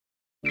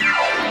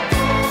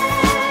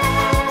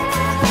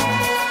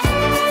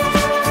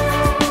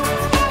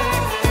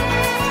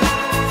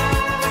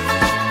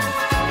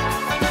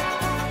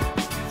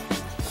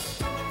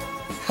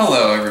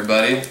Hello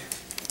everybody,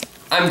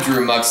 I'm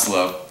Drew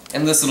Muxlow,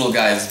 and this little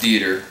guy is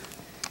Dieter.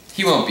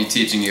 He won't be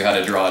teaching you how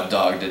to draw a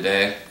dog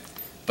today,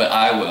 but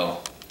I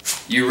will.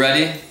 You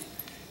ready?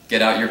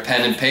 Get out your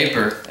pen and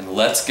paper and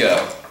let's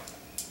go.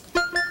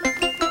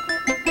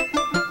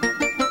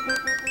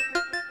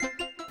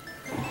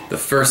 The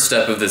first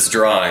step of this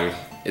drawing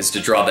is to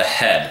draw the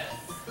head.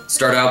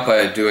 Start out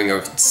by doing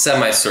a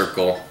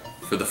semicircle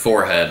for the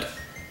forehead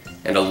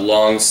and a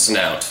long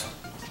snout.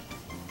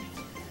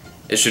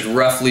 It should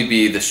roughly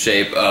be the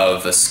shape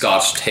of a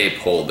Scotch tape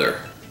holder.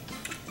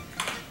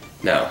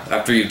 Now,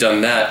 after you've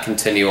done that,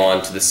 continue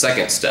on to the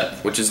second step,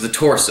 which is the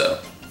torso.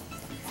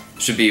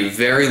 It should be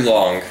very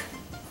long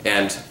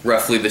and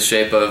roughly the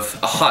shape of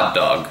a hot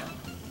dog,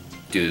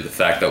 due to the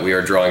fact that we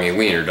are drawing a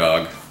wiener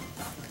dog.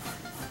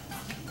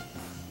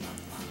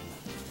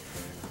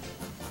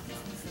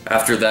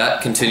 After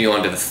that, continue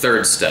on to the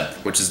third step,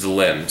 which is the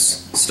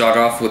limbs. Start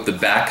off with the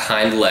back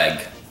hind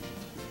leg,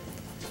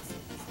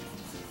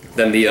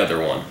 then the other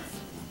one.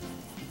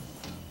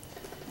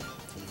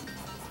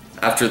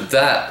 After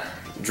that,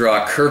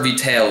 draw a curvy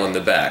tail in the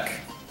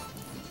back.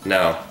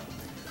 Now,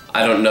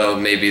 I don't know,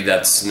 maybe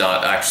that's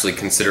not actually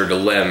considered a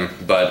limb,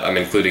 but I'm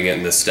including it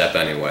in this step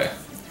anyway.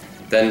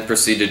 Then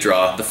proceed to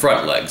draw the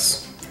front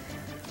legs.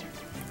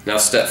 Now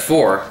step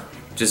 4,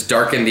 just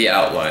darken the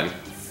outline.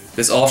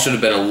 This all should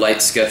have been a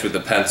light sketch with a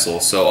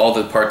pencil, so all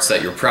the parts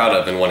that you're proud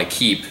of and want to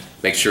keep,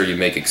 make sure you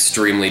make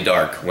extremely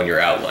dark when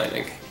you're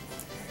outlining.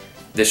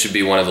 This should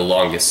be one of the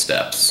longest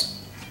steps.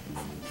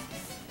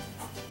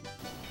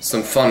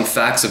 Some fun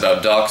facts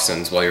about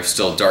dachshunds while you're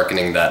still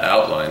darkening that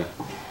outline.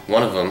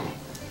 One of them,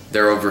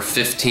 there are over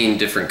 15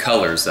 different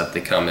colors that they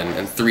come in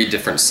and 3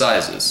 different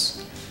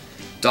sizes.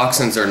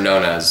 Dachshunds are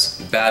known as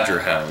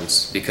badger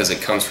hounds because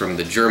it comes from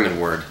the German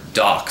word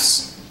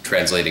Dachs,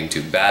 translating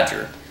to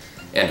badger,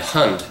 and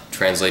Hund,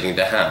 translating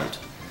to hound.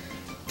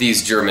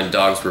 These German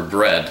dogs were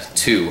bred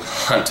to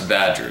hunt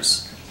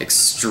badgers,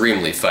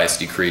 extremely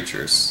feisty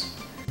creatures.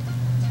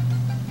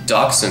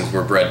 Dachshunds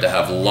were bred to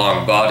have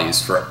long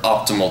bodies for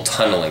optimal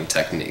tunneling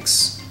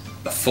techniques.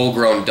 A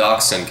full-grown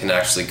dachshund can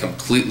actually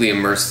completely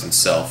immerse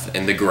himself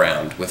in the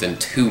ground within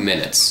 2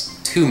 minutes.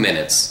 2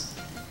 minutes.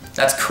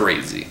 That's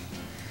crazy.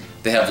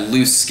 They have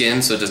loose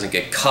skin so it doesn't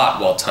get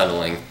caught while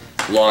tunneling,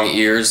 long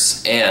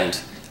ears, and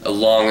a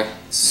long,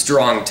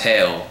 strong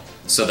tail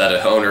so that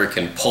an owner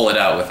can pull it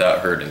out without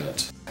hurting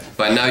it.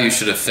 By now you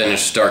should have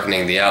finished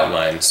darkening the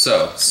outline,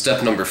 so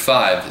step number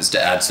 5 is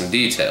to add some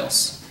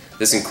details.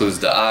 This includes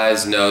the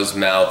eyes, nose,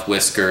 mouth,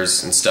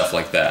 whiskers, and stuff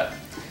like that.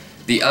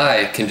 The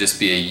eye can just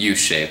be a U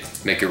shape,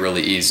 make it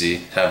really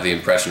easy, have the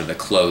impression of a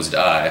closed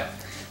eye.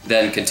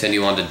 Then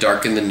continue on to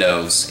darken the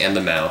nose and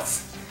the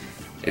mouth.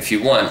 If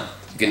you want,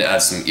 you can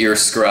add some ear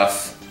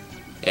scruff,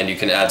 and you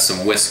can add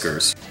some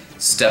whiskers.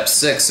 Step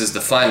 6 is the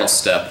final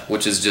step,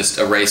 which is just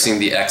erasing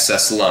the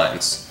excess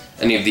lines.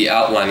 Any of the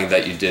outlining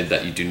that you did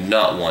that you do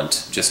not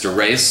want, just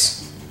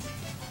erase,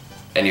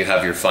 and you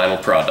have your final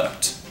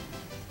product.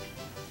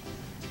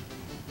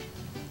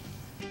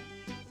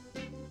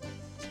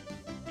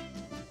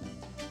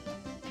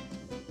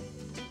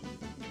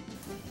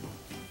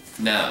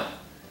 Now,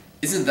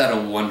 isn't that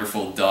a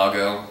wonderful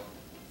doggo?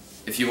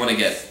 If you want to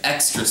get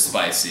extra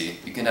spicy,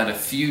 you can add a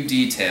few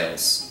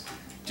details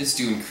just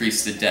to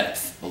increase the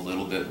depth a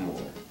little bit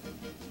more.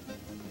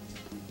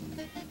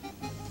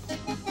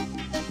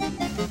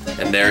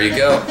 And there you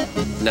go.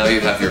 Now you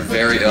have your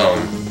very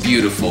own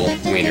beautiful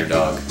wiener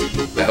dog.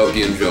 I hope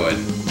you enjoyed.